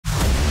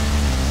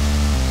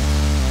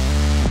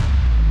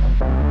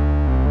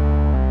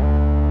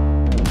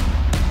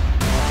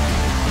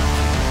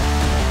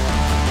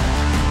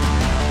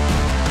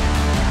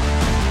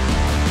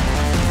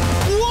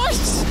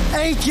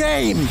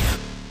game.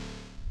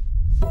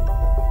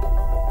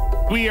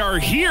 We are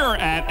here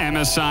at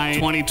MSI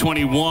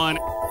 2021.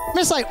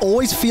 MSI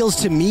always feels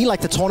to me like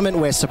the tournament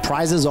where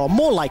surprises are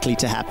more likely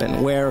to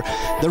happen, where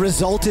the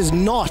result is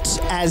not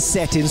as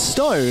set in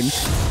stone.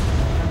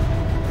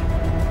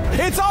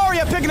 It's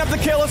Arya picking up the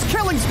kill. It's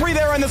killing spree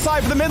there on the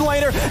side for the mid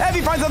laner.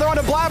 Evie finds another round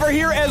of Blabber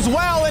here as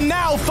well, and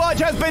now Fudge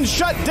has been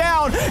shut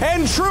down,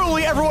 and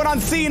truly everyone on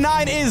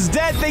C9 is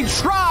dead. They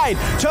tried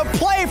to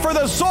play for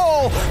the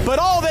soul, but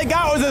all they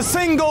got was a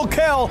single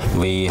kill.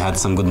 We had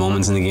some good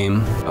moments in the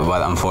game,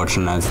 but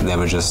unfortunately they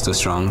were just too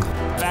strong. The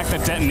fact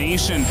that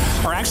Detonation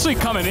are actually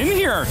coming in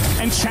here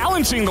and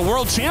challenging the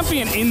world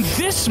champion in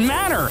this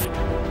manner.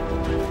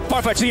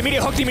 Farfetch, the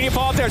immediate hook, the immediate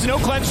fall up. There's no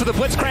cleanse for the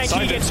Blitzcrank.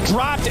 He gets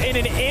dropped in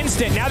an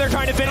instant. Now they're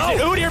trying to finish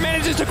it. Udyr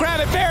manages to grab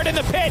it. Barrett in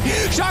the pit.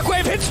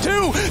 Shockwave hits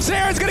two.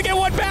 Sarah's going to get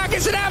one back.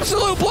 It's an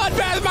absolute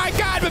bloodbath. My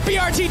God, but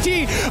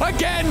BRTT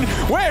again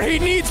where he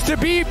needs to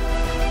be.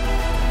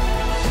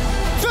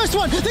 First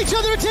one, they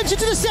turn their attention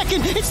to the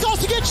second. It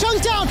starts to get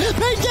chunked down.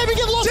 Pain Gaming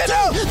get lost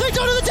too. They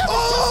go to the temple.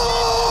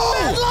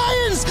 Mad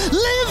Lions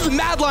live.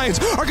 Mad Lions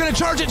are going to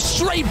charge it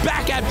straight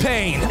back at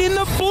Pain. In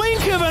the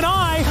blink of an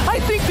eye, I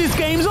think this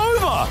game's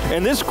over.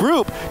 And this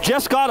group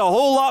just got a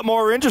whole lot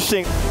more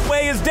interesting.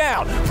 Way is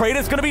down.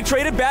 Praetor's going to be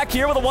traded back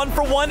here with a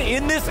 1-for-1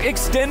 in this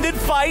extended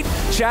fight.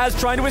 Chaz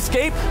trying to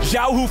escape.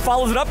 Zhao, who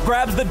follows it up,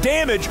 grabs the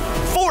damage.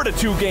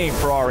 4-2 game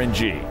for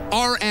RNG.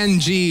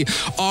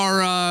 RNG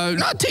are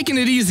not taking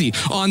it easy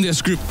on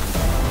this group.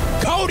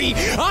 Cody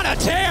on a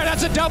tear.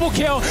 That's a double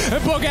kill.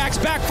 And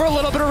Boogax back for a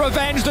little bit of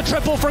revenge. The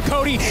triple for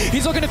Cody.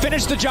 He's looking to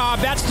finish the job.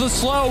 That's the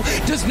slow.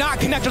 Does not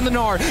connect on the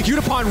Gnar.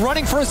 Utapon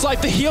running for his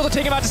life. The heal to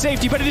take him out to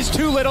safety, but it is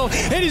too little.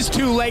 It is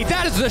too late.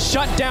 That is the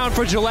shutdown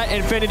for Gillette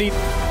Infinity.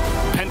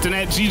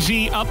 Pentanet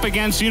GG up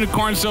against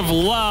Unicorns of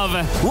Love.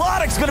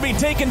 Lodic's going to be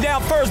taken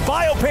down first.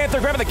 Biopanther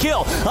grabbing the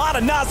kill.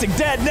 Ananasic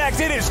dead next.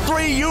 It is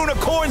 3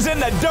 unicorns in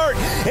the dirt.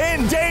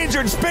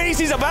 Endangered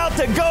species about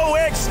to go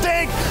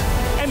extinct.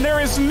 And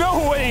there is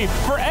no way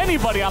for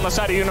anybody on the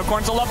side of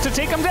Unicorns of Love to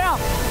take him down.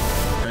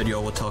 Heard you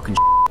all were talking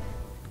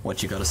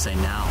What you gotta say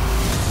now?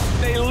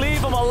 They leave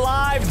him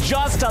alive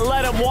just to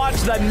let him watch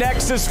the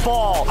Nexus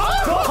fall.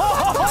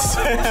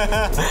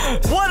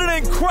 What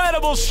an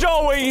incredible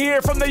showing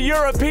here from the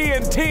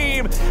European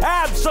team.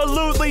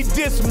 Absolutely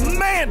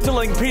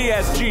dismantling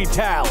PSG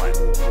talent.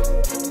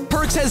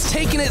 Perks has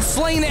taken it,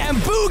 slain it, and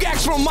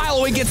Boogax from a mile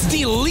away gets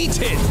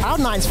deleted.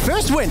 Cloud9's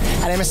first win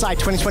at MSI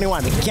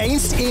 2021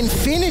 against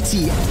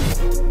Infinity.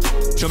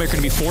 Showmaker going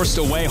to be forced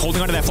away,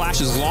 holding onto that flash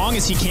as long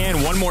as he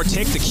can. One more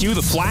tick to cue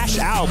the flash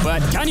out,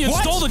 but Canyon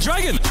stole the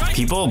dragon.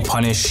 People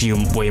punish you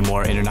way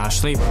more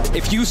internationally.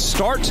 If you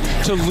start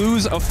to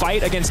lose a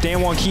fight against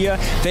Danwon Kia,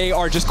 they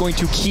are just going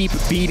to keep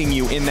beating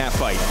you in that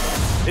fight.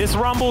 This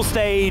Rumble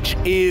stage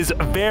is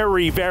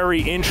very,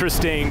 very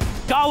interesting.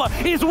 Gala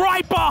is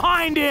right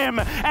behind him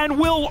and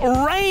will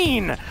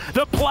rain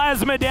the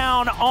plasma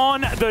down on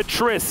the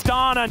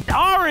Tristana.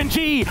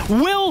 RNG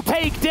will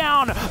take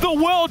down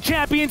the world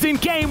champions in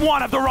game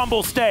 1 of the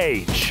Rumble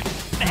stage.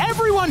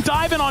 Everyone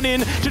diving on in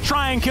to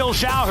try and kill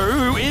Xiaohu,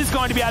 who is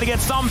going to be able to get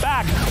some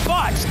back,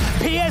 but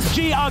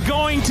PSG are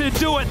going to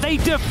do it. They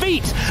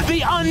defeat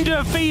the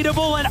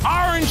undefeatable, and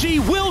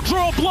RNG will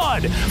draw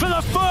blood for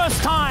the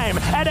first time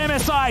at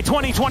MSI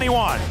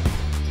 2021.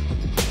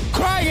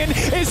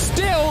 Kragan is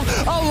still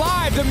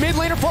alive. The mid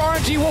laner for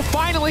RNG will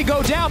finally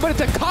go down, but at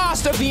the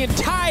cost of the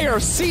entire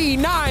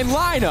C9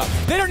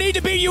 lineup. They don't need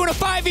to beat you in a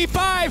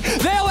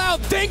 5v5. They'll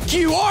outthink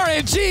you,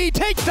 RNG.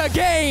 Take the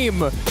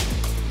game.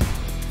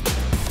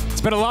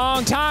 It's been a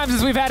long time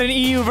since we've had an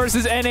EU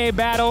versus NA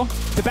battle.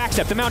 The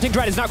backstep, the mounting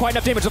dread is not quite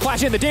enough damage. The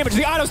flash in, the damage,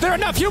 the autos, they're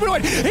enough.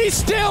 Humanoid, he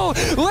still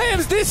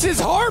lives. This is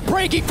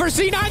heartbreaking for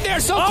C9. They're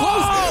so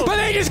close, but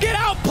they just get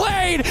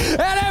outplayed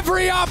at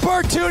every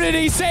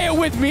opportunity. Say it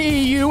with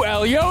me, EU.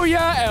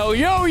 Elyoya,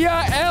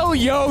 Elyoya,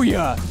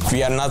 Elyoya.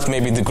 We are not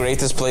maybe the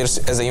greatest players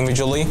as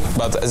individually,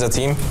 but as a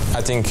team,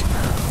 I think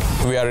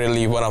we are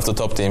really one of the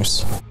top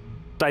teams.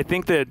 I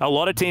think that a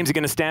lot of teams are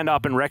going to stand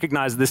up and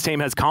recognize this team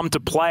has come to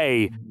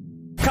play.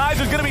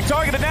 Kaiser's going to be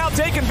targeted now,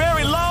 taken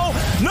very low.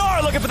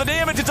 Gnar looking for the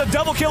damage. It's a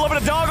double kill over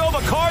to Doggo,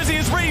 but Carzzy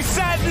is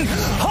resetting.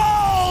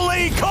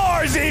 Holy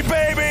Carzzy,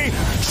 baby!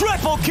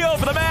 Triple kill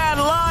for the Mad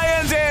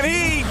Lions, and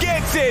he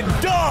gets it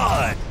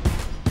done.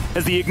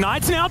 As the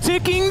Ignite's now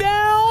ticking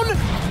down,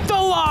 the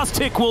last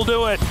tick will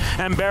do it,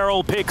 and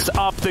Beryl picks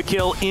up the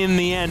kill in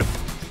the end.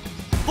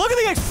 Look at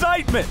the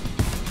excitement.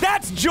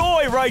 That's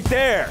joy right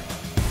there.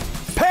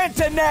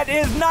 Pentanet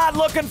is not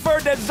looking for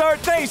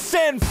dessert. They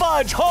send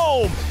Fudge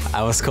home.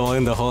 I was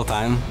calling the whole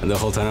time, the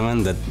whole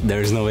tournament, that there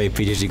is no way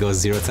PSG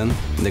goes 0-10.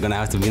 They're gonna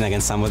have to win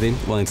against somebody.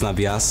 Well, it's not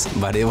be us,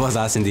 but it was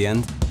us in the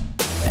end.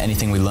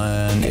 Anything we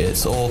learn,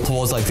 it's all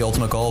towards like the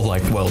ultimate goal of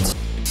like worlds.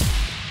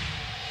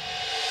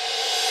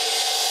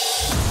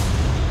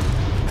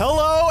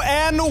 Hello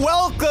and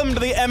welcome to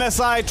the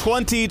MSI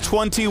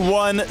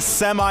 2021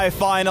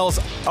 semifinals.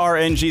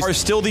 RNG are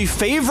still the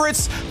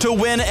favorites to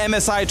win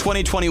MSI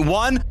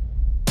 2021.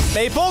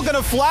 Maple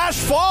gonna flash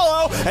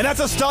follow, and that's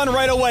a stun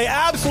right away.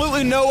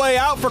 Absolutely no way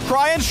out for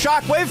Cryan.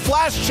 Shockwave,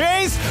 flash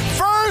chase.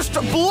 First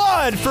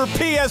blood for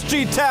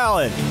PSG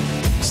Talon.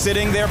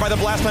 Sitting there by the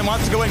blast line,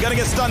 wants to go in, gonna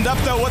get stunned up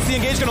though. What's the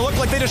engage gonna look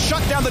like? They just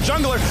shut down the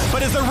jungler,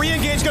 but is the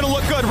re-engage gonna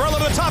look good? Right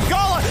over the top,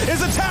 Gala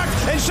is attacked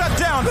and shut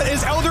down, but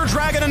is Elder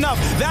Dragon enough?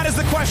 That is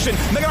the question.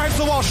 Mega hits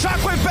the wall,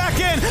 Shockwave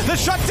back in, the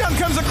shutdown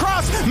comes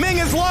across, Ming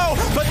is low,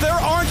 but there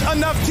aren't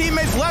enough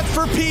teammates left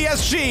for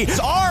PSG.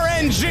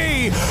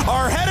 RNG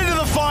are headed to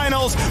the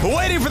finals,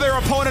 waiting for their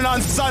opponent on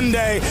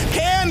Sunday.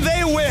 Can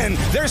they win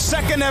their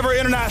second ever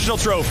international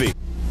trophy?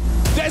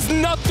 There's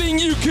nothing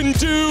you can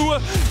do.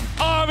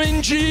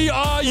 RNG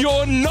are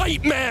your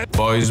nightmare.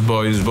 Boys,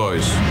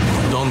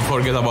 don't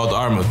forget about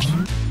Armut.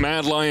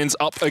 Mad Lions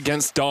up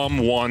against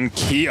Dom1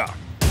 Kia.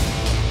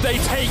 They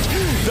take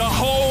the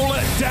whole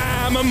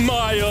damn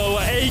mile.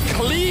 A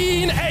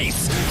clean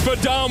ace for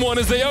Dom1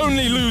 as they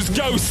only lose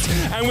Ghost.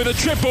 And with a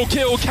triple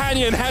kill,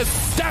 Canyon has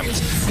stamped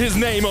his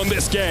name on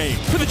this game.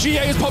 But the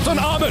GA has popped on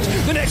Armut.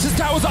 The Nexus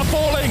towers are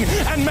falling,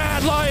 and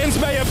Mad Lions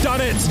may have done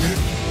it.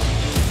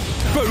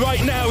 But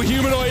right now,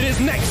 Humanoid is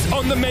next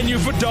on the menu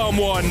for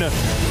Dom1.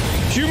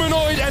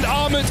 Humanoid and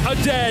Armut are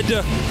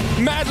dead.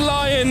 Mad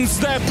Lions,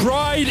 their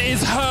pride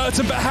is hurt,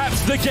 and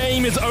perhaps the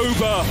game is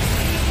over.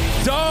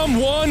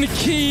 Dom1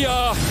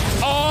 Kia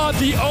are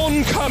the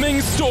oncoming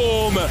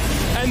storm,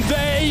 and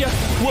they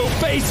will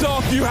face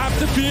off. You have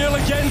to feel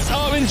against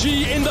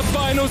RNG in the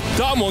finals.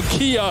 Dom1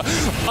 Kia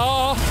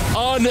are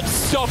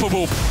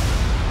unstoppable.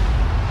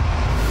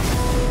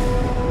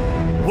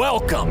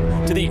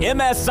 Welcome to the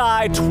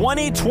MSI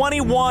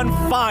 2021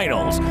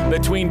 Finals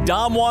between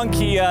Dom1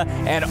 Kia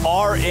and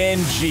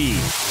RNG.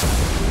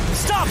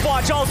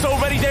 Stopwatch also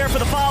ready there for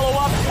the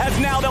follow-up, as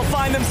now they'll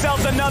find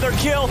themselves another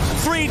kill.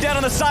 3 dead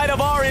on the side of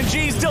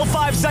RNG. Still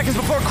 5 seconds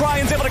before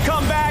Cryan's able to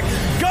come back.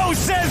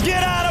 Ghost says,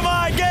 get out of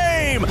my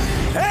game!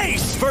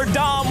 Ace for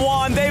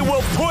Dom1. They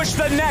will push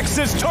the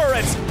Nexus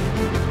turrets.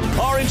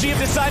 RNG have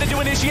decided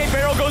to initiate.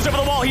 Barrel goes over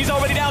the wall. He's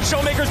already down.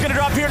 Showmaker's going to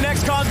drop here.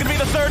 Next Khan's going to be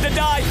the third to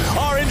die.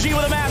 RNG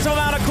with a massive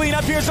amount of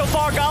cleanup here so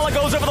far. Gala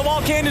goes over the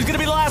wall. Canyon's going to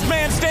be the last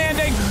man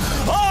standing.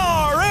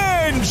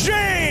 RNG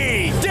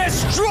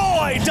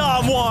destroy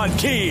Dom1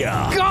 Kia.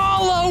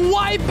 Gala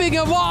wiping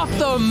him off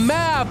the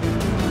map.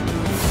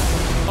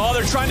 Oh,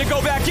 they're trying to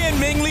go back in.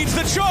 Ming leads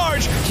the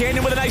charge.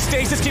 Canyon with a nice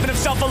stasis, keeping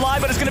himself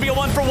alive, but it's going to be a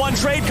 1-for-1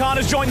 trade. Khan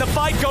has joined the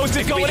fight. Ghost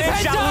is going in.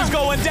 Shalu's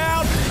going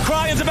down.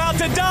 Cryan's about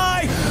to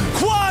die.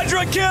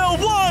 Quadra kill.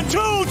 1,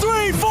 2,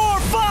 3, 4,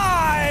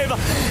 5.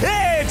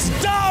 It's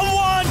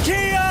Dom1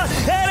 Kia,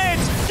 and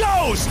it's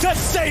Ghost to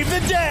save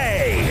the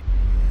day.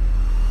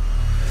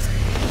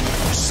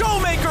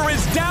 Showmaker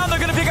is down. They're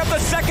going to pick up the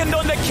second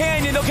on the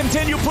Canyon. They'll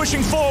continue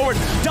pushing forward.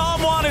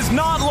 Dom1 is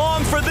not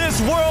long for this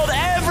world.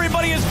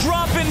 Everybody is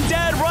dropping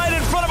dead right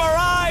in front of our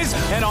eyes.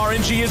 And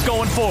RNG is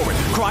going forward.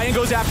 Cryan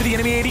goes after the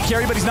enemy AD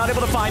carry, but he's not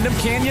able to find him.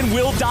 Canyon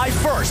will die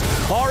first.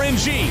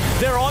 RNG,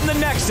 they're on the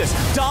Nexus.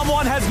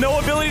 Dom1 has no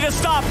ability to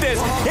stop this.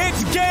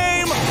 It's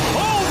game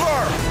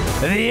over.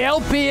 The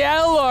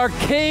LPL are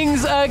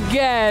kings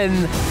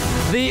again.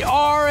 The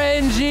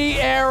RNG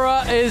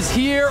era is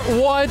here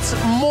once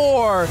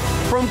more.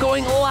 From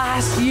going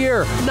last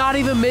year, not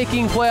even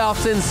making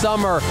playoffs in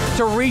summer,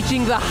 to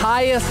reaching the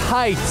highest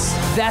heights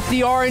that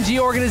the RNG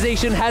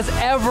organization has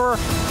ever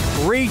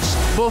reached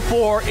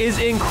before is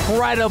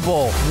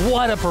incredible.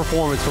 What a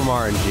performance from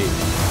RNG.